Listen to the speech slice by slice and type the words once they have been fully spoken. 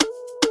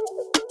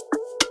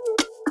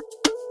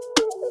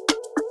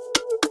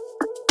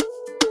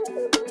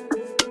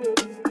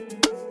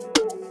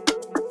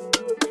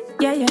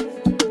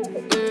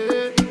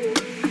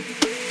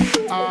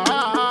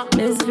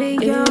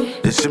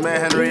Jimmy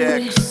Henry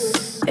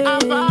X. A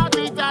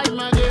party time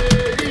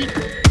again.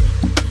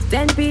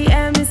 10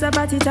 p.m. is a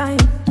party time.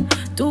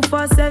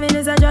 247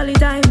 is a jolly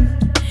time.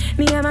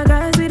 Me and my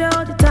guys, we don't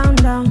hold the town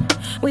down.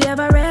 We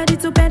ever ready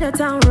to pay the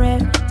town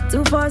rent.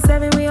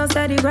 247, we on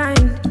steady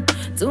grind.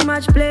 Too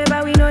much play,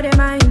 but we know they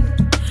mind.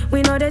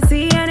 We know they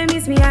see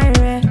enemies, me I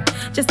red.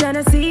 Just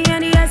Tennessee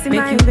and the S in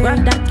my vein.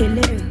 Grab that kill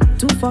it,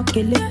 2 for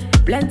kill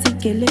it, plenty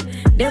kill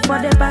it. There for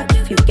the back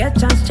if you get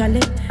chance,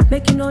 chale.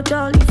 Make you no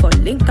dolly for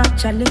link up,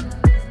 chale.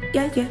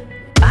 Yeah, yeah.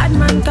 Bad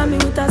man coming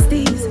with us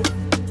steez.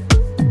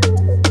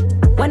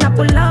 When I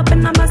pull up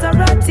in a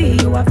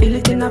Maserati, you are feel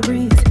it in a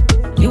breeze.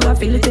 You are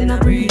feel it in a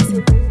breeze.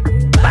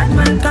 Bad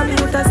man coming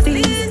with us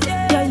steez.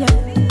 Yeah,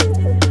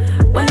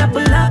 yeah. When I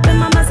pull up in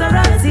my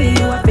Maserati,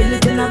 you are feel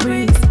it in a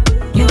breeze.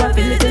 You are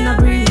feel it in a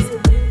breeze.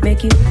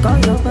 Make you call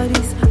your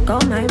buddies, call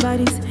my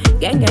buddies,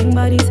 gang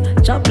buddies,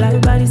 chop like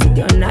buddies,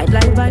 your night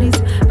like buddies,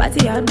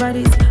 party hard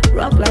buddies,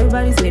 rock like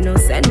buddies, we no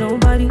send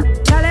nobody.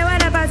 Charlie, when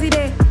the party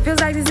day,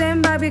 feels like the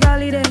same big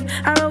holiday.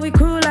 I know we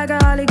crew like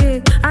a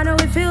holiday. I know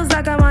it feels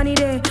like a money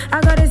day.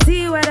 I gotta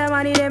see where the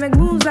money day, make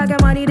moves like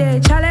a money day.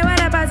 Charlie, when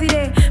the party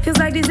day, feels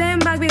like the same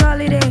big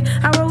holiday.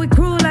 I know we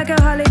crew like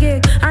a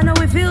holiday. I know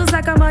it feels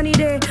like a money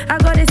day. I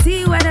gotta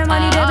see where the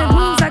money day, make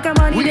moves like a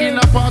money day. We in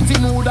a party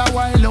mood a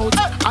while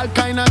out. All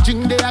kind of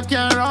drink they a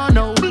can't run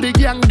out. Big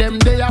young them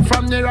they are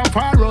from near and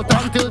far out.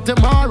 Until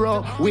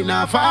tomorrow we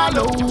not fall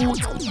out.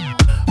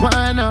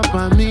 Wind up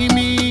on me.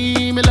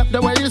 Me love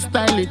the way you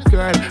style it,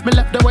 girl. Me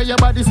love the way your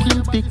body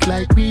slim thick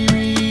like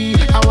me.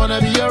 I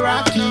wanna be a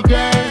rocky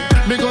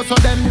girl. Me go so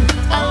then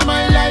all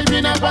my life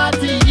in a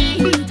party.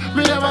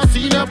 Me never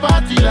seen a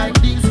party like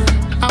this.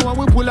 And when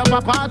we pull up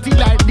a party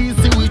like this,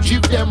 we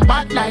trip them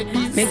back like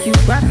this. Make you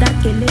grab that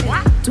kill it,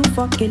 2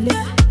 for kill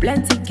it,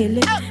 plenty kill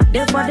it.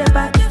 There for the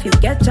back if you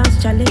get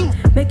chance, chale.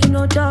 Make you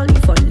no dolly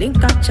for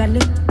link up, chale.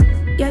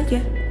 Yeah,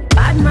 yeah.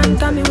 Bad man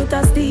coming with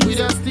us steez.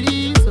 With us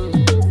steez.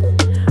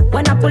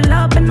 When I pull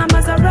up in my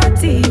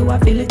Maserati, you are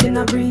feel it in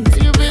a breeze.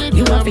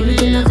 You are feel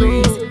it in a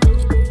breeze.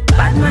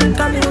 Bad man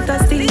coming with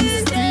us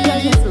steez. Yeah,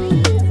 yeah.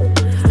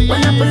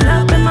 When I pull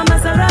up in my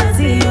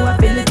Maserati, you are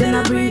feel it in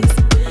a breeze.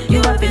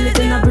 You are feel it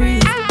in a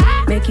breeze.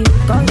 Make you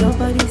call your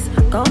buddies,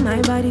 call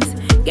my buddies,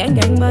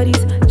 gang buddies,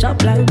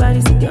 chop like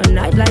buddies, your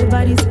night like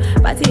buddies,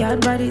 party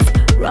hard buddies,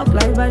 rock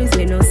like buddies,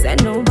 we no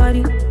send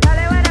nobody.